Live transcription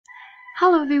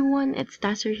Hello everyone, it's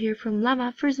Dasher here from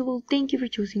LemApp. First of all, thank you for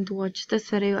choosing to watch this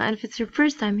video, and if it's your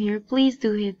first time here, please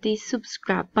do hit the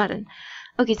subscribe button.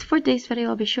 Okay, so for today's video,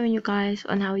 I'll be showing you guys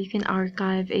on how you can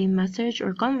archive a message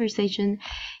or conversation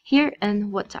here in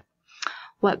WhatsApp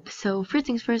web. So first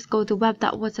things first, go to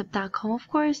web.whatsapp.com, of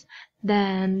course,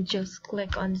 then just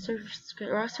click on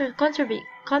the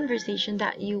conversation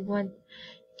that you want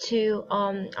to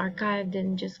archive,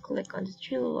 then just click on the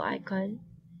three little icon,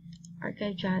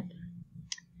 archive chat.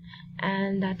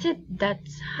 And that's it.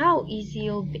 That's how easy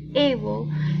you'll be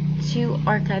able to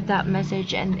archive that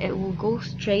message, and it will go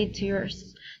straight to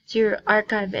your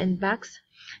archive inbox.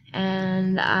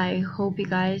 And I hope you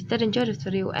guys did enjoy this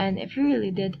video, and if you really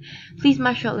did, please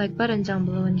smash that like button down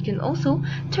below, and you can also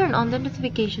turn on the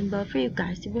notification bell for you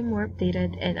guys to be more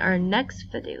updated in our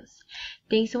next videos.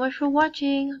 Thanks so much for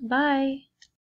watching. Bye.